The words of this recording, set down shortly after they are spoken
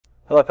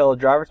Hello fellow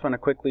drivers, I want to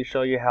quickly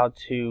show you how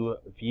to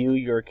view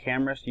your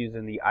cameras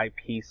using the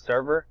IP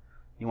server.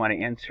 You want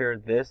to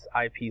enter this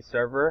IP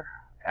server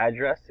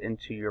address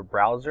into your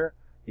browser.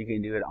 You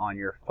can do it on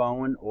your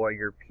phone or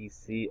your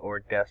PC or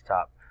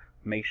desktop.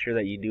 Make sure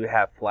that you do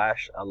have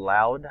Flash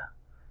allowed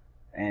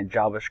and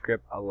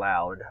JavaScript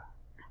allowed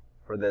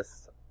for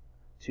this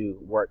to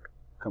work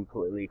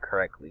completely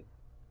correctly.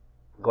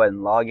 Go ahead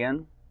and log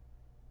in.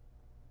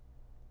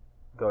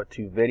 Go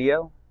to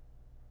video.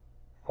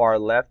 Far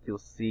left you'll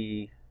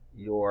see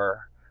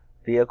your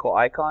vehicle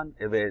icon.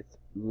 If it's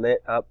lit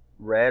up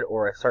red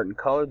or a certain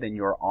color, then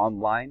you're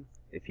online.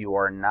 If you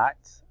are not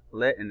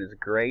lit and is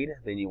grayed,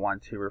 then you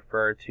want to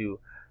refer to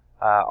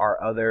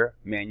our other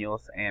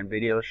manuals and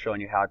videos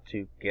showing you how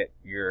to get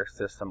your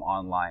system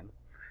online.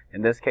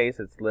 In this case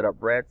it's lit up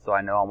red, so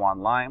I know I'm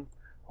online.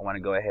 I want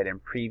to go ahead and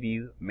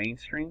preview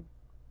mainstream.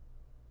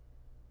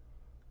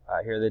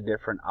 Here are the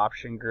different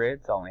option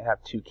grids. I only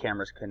have 2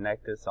 cameras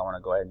connected, so I want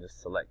to go ahead and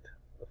just select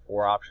the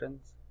 4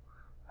 options.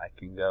 I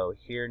can go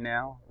here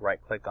now, right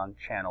click on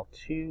channel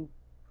 2,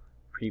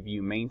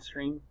 preview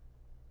mainstream,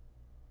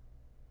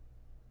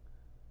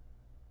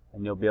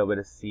 and you'll be able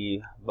to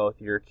see both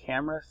your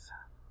cameras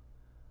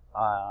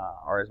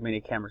or as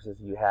many cameras as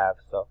you have.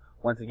 So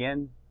once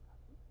again,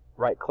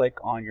 right click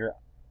on your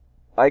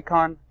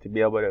icon to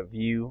be able to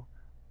view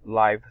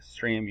live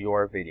stream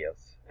your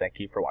videos. Thank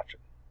you for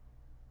watching.